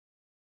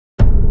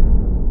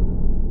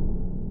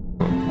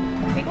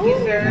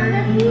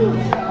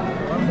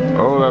sir.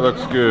 Oh, that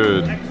looks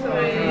good.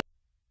 Excellent.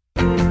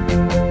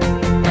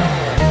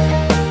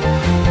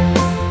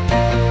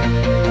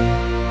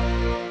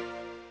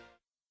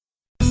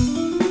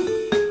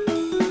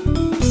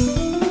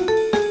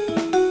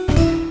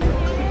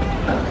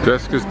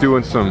 Jessica's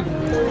doing some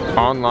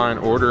online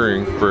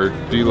ordering for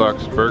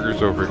D-Luxe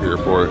Burgers over here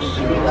for us.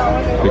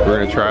 I think we're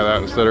gonna try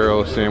that instead of our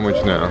little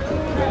sandwich now.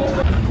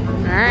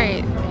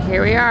 Alright,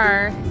 here we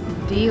are.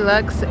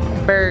 D-Luxe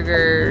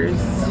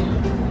Burgers.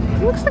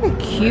 It looks like a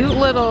cute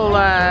little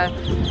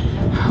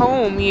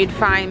home you'd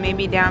find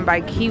maybe down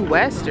by Key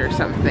West or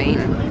something.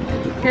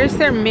 Here's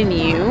their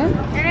menu.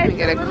 Let me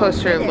get a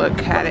closer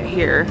look at it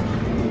here.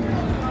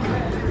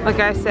 Like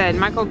I said,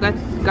 Michael got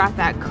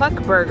that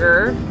Cluck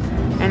Burger,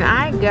 and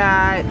I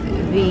got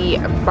the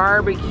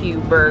barbecue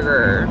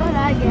burger. What did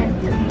I get?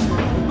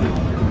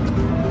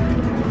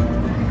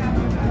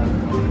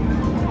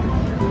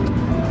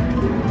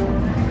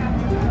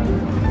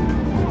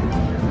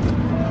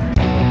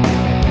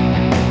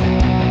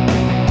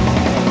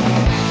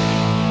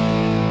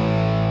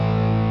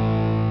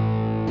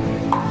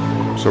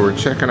 So we're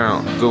checking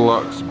out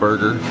D-Luxe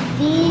Burger.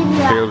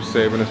 Caleb's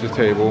saving us a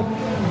table.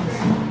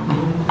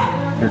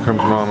 Here comes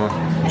Mama.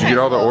 Did you get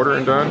all the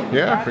ordering done?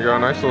 Yeah, we got a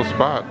nice little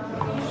spot.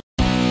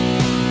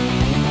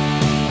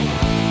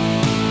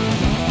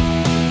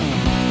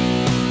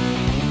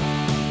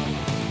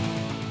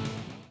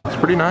 It's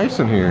pretty nice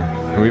in here,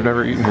 and we've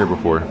never eaten here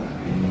before.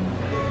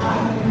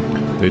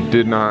 They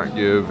did not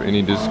give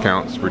any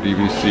discounts for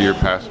DVC or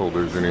pass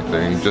holders or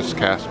anything, just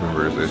cast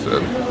members, they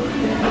said.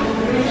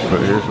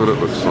 But here's what it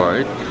looks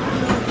like.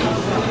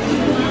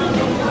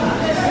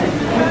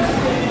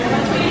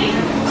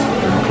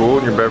 Cool,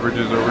 and your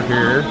beverages over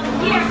here.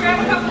 Yeah, grab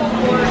a couple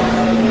more.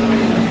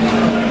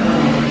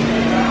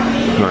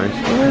 Nice.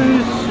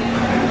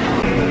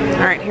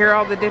 Alright, here are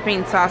all the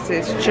dipping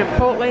sauces.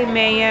 Chipotle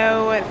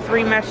mayo,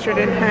 3 mustard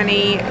and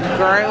honey,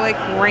 garlic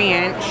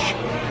ranch,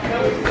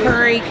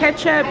 curry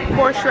ketchup,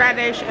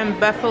 horseradish, and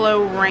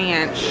buffalo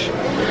ranch.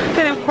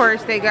 And of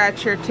course they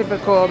got your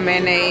typical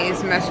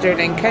mayonnaise, mustard,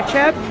 and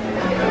ketchup.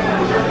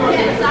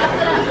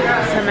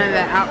 Some of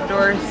the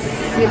outdoor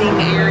sitting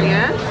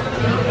area.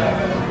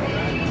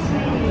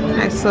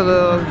 Nice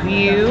little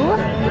view.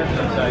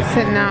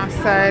 Sitting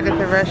outside at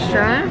the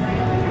restaurant.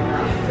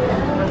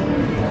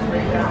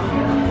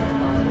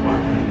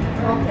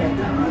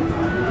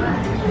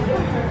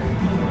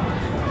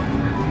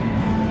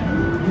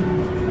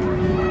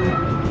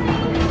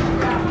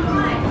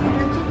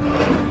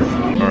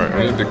 Alright, I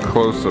need the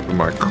close-up of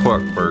my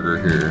Cluck Burger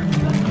here.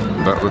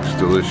 That looks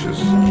delicious.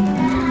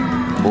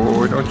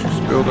 Boy, don't you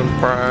spill them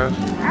fries.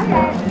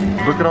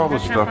 Look at all the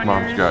stuff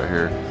Mom's got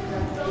here.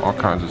 All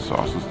kinds of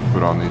sauces to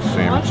put on these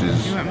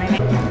sandwiches.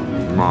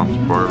 Mom's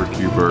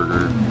barbecue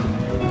burger.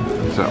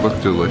 Does that look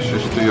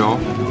delicious to y'all?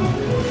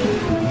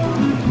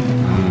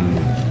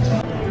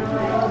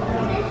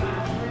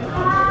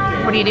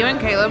 What are you doing,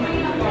 Caleb?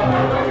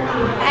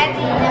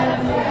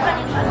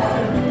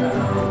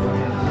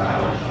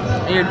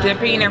 You're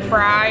dipping a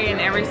fry in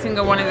every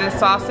single one of the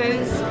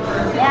sauces?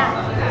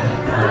 Yeah.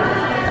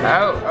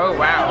 Oh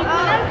wow. Oh,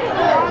 that's a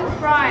long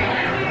fry.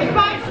 It's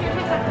probably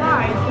just a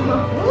fry.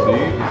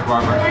 See? That's why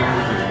my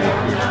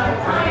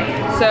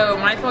sandwiches. So,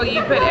 Michael,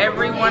 you put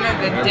every one of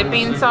the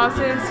dipping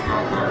sauces?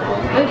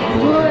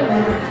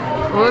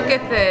 Look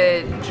at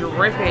the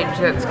drippage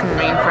that's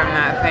coming from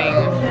that thing.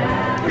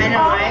 I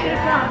know,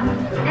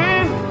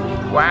 right?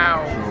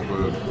 Wow.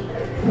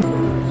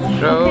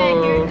 So, Okay,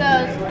 here it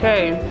goes.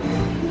 okay.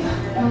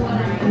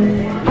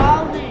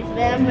 All these,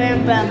 bam, bam,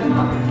 bam.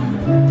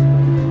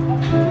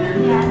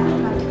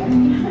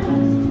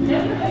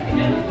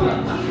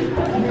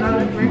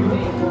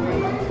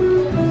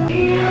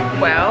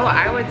 Well,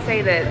 I would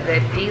say that the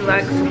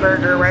D-Luxe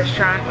Burger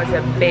restaurant was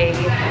a big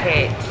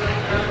hit.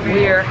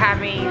 We're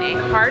having a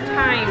hard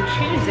time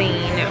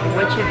choosing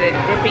which of the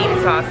dipping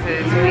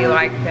sauces we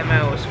like the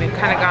most. We've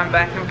kind of gone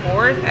back and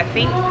forth. I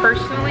think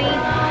personally,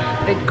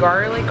 the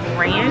garlic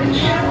ranch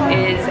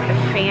is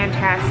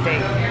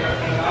fantastic.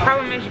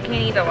 Problem is you can't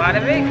eat a lot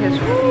of it because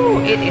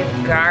it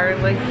is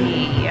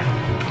garlicky.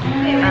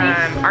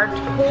 Our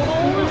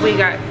total, we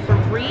got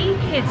 3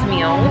 kids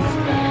meals.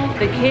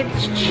 The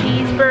kids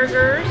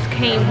cheeseburgers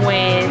came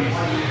with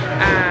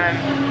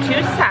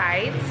 2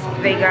 sides.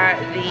 They got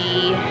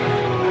the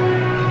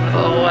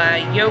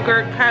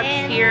yogurt cups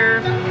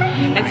here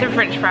and some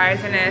french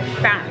fries and a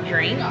fountain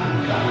drink.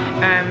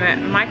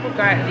 Michael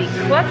got the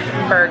Cluck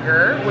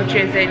Burger, which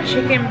is a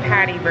chicken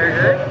patty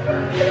burger.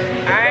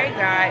 I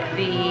got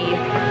the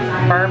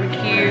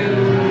barbecue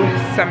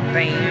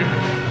something.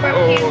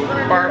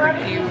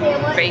 Barbecue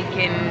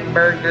bacon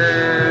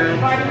burger.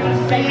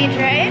 Let me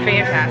try it.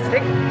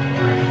 Fantastic.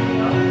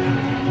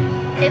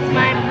 It's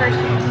my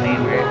personal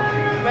favorite.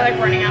 We're like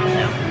running out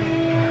now.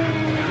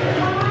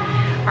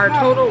 Our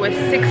total was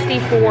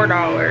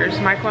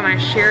 $64. Michael and I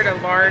shared a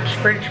large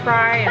french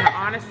fry, and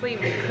honestly,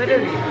 we could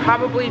have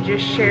probably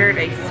just shared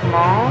a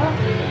small,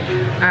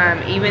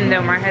 even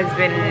though my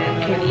husband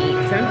can eat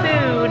some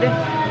food.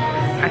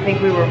 I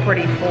think we were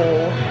pretty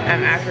full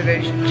after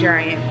those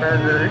giant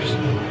burgers.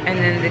 And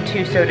then the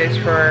 2 sodas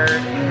for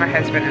my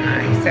husband and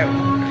I. So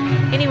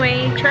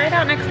anyway, try it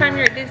out next time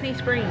you're at Disney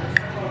Springs.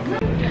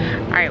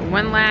 All right,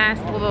 one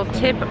last little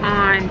tip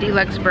on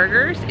D-Luxe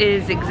Burgers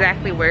is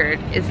exactly where it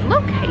is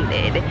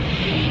located.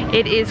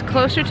 It is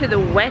closer to the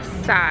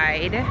west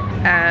side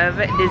of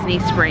Disney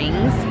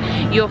Springs.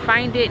 You'll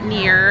find it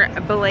near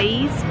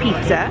Blaze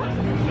Pizza.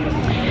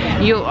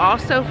 You'll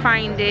also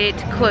find it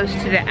close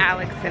to the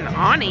Alex and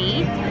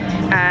Ani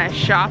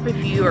shop if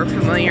you are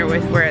familiar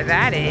with where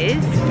that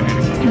is.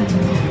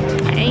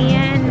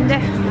 And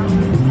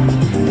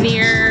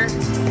near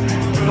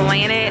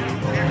Planet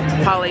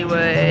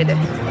Hollywood.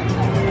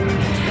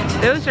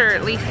 Those are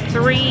at least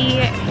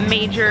 3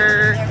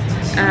 major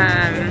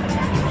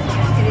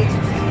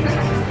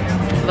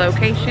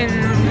locations.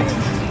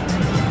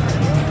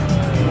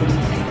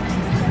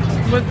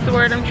 What's the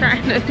word I'm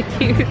trying to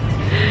use?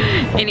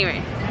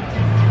 Anyway,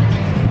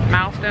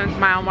 milestones,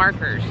 mile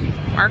markers,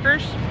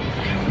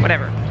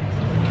 whatever.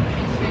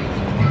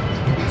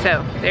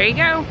 So there you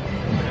go.